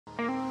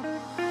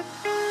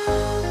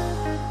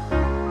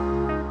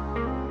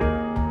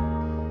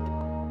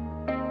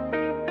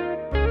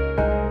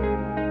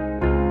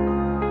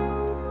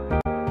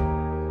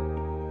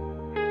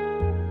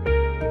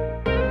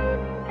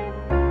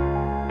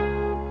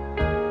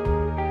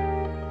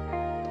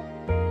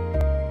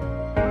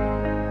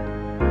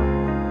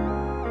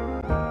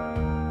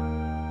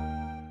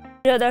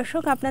প্রিয়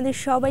দর্শক, আপনাদের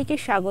সবাইকে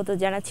স্বাগত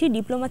জানাচ্ছি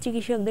ডিপ্লোমা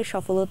চিকিৎসকদের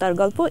সফলতার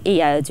গল্প এই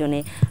আয়োজনে।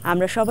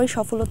 আমরা সবাই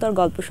সফলতার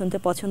গল্প শুনতে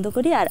পছন্দ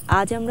করি, আর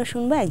আজ আমরা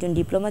শুনবো একজন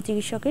ডিপ্লোমা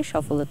চিকিৎসকের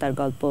সফলতার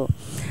গল্প।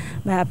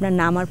 ভাই, আপনার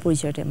নাম আর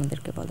পরিচয়টা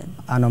আমাদেরকে বলেন।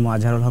 নাম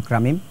আজহারুল হক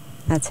রামিম।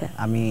 আচ্ছা,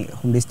 আমি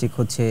হোম ডিস্ট্রিক্ট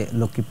হচ্ছে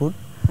লক্ষ্মীপুর।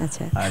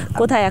 আচ্ছা,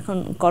 কোথায় এখন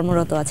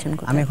কর্মরত আছেন?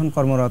 আমি এখন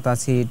কর্মরত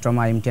আছি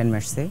ট্রমা ইমটিহান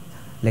ম্যাথসে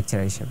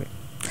লেকচারার হিসেবে।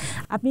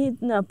 আপনি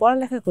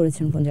পড়ালেখা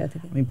করেছেন কোন জায়গা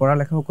থেকে? আমি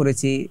পড়ালেখাও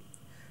করেছি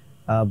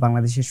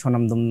বাংলাদেশের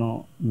স্বনামধন্য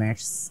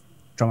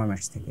ট্রমা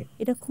ম্যাথস থেকে।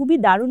 এটা খুবই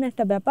দারুণ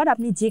একটা ব্যাপার।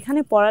 আপনি যেখানে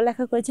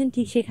পড়ালেখা করেছেন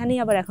ঠিক সেখানেই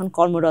আবার এখন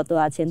কর্মরত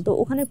আছেন, তো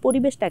ওখানে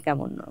পরিবেশটা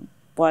কেমন?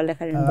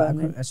 পড়ালেখার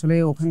আসলে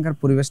ওখানকার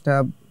পরিবেশটা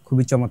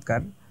খুবই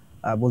চমৎকার।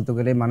 বলতে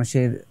গেলে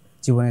মানুষের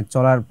জীবনে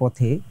চলার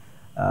পথে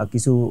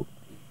কিছু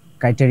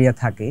ক্রাইটেরিয়া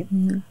থাকে,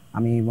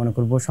 আমি মনে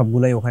করব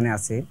সবগুলাই ওখানে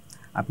আছে।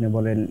 আপনি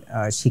বলেন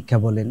শিক্ষা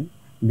বলেন,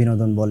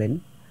 বিনোদন বলেন,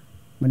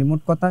 মানে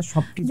মোট কথা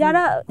সবকিছু।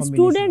 যারা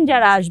স্টুডেন্ট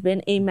যারা আসবেন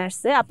এই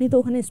ম্যাথসে, আপনি তো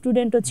ওখানে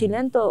স্টুডেন্টও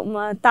ছিলেন, তো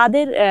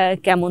তাদের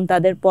কেমন,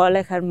 তাদের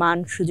পড়ালেখার মান,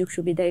 সুযোগ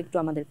সুবিধা একটু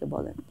আমাদেরকে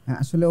বলেন। হ্যাঁ,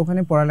 আসলে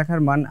ওখানে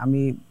পড়ালেখার মান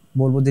আমি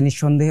বলবো যে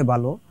নিঃসন্দেহে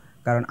ভালো।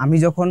 কারণ আমি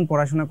যখন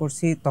পড়াশোনা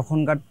করছি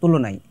তখনকার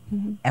তুলনায়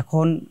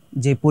এখন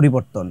যে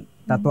পরিবর্তন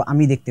তা তো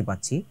আমি দেখতে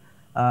পাচ্ছি।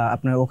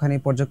 আপনার ওখানে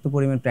পর্যাপ্ত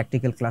পরিমাণ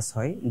প্র্যাকটিক্যাল ক্লাস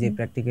হয়, যে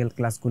প্র্যাকটিক্যাল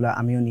ক্লাসগুলো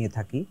আমিও নিয়ে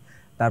থাকি।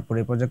 তারপরে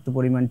পর্যাপ্ত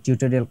পরিমাণ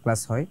টিউটোরিয়াল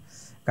ক্লাস হয়,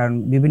 কারণ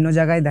বিভিন্ন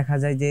জায়গায় দেখা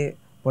যায় যে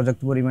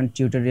পর্যাপ্ত পরিমাণ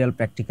টিউটোরিয়াল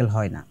প্র্যাকটিক্যাল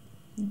হয় না।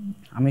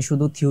 আমি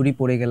শুধু থিওরি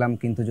পড়ে গেলাম,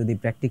 কিন্তু যদি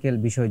প্র্যাকটিক্যাল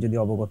বিষয় যদি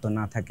অবগত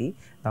না থাকি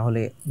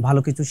তাহলে ভালো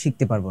কিছু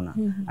শিখতে পারবো না।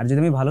 আর যদি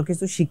আমি ভালো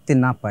কিছু শিখতে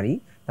না পারি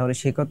তাহলে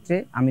সেক্ষেত্রে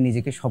আমি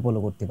নিজেকে সফলও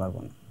করতে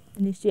পারবো না।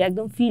 নিশ্চয়ই,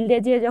 একদম ফিল্ডে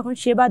যে যখন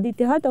সেবা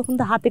দিতে হয় তখন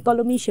তো হাতে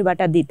কলমেই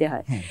সেবাটা দিতে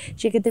হয়।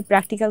 সেক্ষেত্রে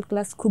প্র্যাকটিক্যাল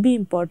ক্লাস খুবই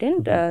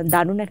ইম্পর্টেন্ট।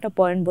 দারুণ একটা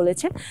পয়েন্ট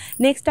বলেছেন।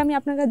 নেক্সট আমি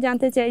আপনার কাছে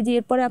জানতে চাই যে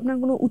এরপরে আপনার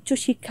কোনো উচ্চ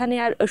শিক্ষা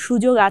নেওয়ার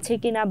সুযোগ আছে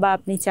কিনা বা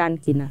আপনি চান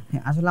কিনা?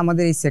 আসলে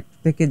আমাদের এই সেক্টর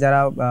থেকে যারা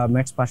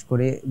ম্যাথস পাস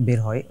করে বের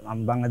হয়,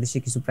 বাংলাদেশে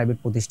কিছু প্রাইভেট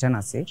প্রতিষ্ঠান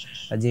আছে,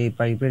 যে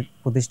প্রাইভেট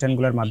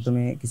প্রতিষ্ঠানগুলোর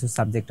মাধ্যমে কিছু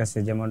সাবজেক্ট আছে,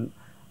 যেমন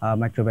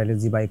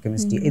মাইক্রোবায়োলজি,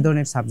 বায়োকেমিস্ট্রি, এই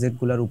ধরনের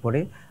সাবজেক্টগুলোর উপরে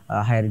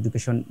হায়ার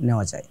এডুকেশন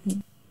নেওয়া যায়।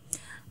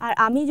 আর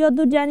আমি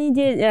যতদূর জানি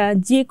যে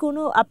যে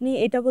কোনো, আপনি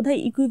এটা বোধহয়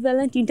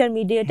ইকুইভ্যালেন্ট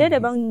ইন্টারমিডিয়েটের,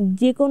 এবং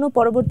যে কোনো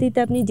পরবর্তীতে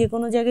আপনি যে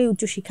কোনো জায়গায়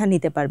উচ্চশিক্ষা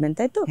নিতে পারবেন,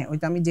 তাই তো? হ্যাঁ,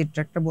 ওইটা আমি যে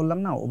ট্র্যাকটা বললাম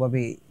না,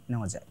 ওভাবে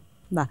নেওয়া যায়।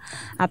 বাহ,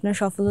 আপনার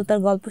সফলতার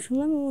গল্প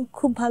শুনলাম,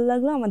 খুব ভালো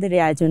লাগলো। আমাদের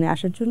এই আয়োজনে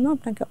আসার জন্য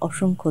আপনাকে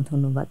অসংখ্য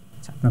ধন্যবাদ।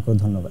 আপনাকেও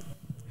ধন্যবাদ।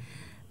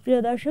 প্রিয়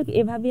দর্শক,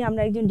 এভাবেই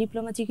আমরা একজন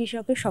ডিপ্লোমা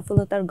চিকিৎসকের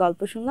সফলতার গল্প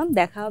শুনলাম।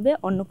 দেখা হবে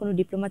অন্য কোনো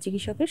ডিপ্লোমা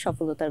চিকিৎসকের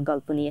সফলতার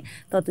গল্প নিয়ে।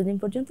 ততদিন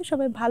পর্যন্ত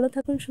সবাই ভালো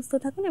থাকুন, সুস্থ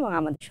থাকুন এবং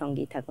আমাদের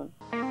সঙ্গেই থাকুন।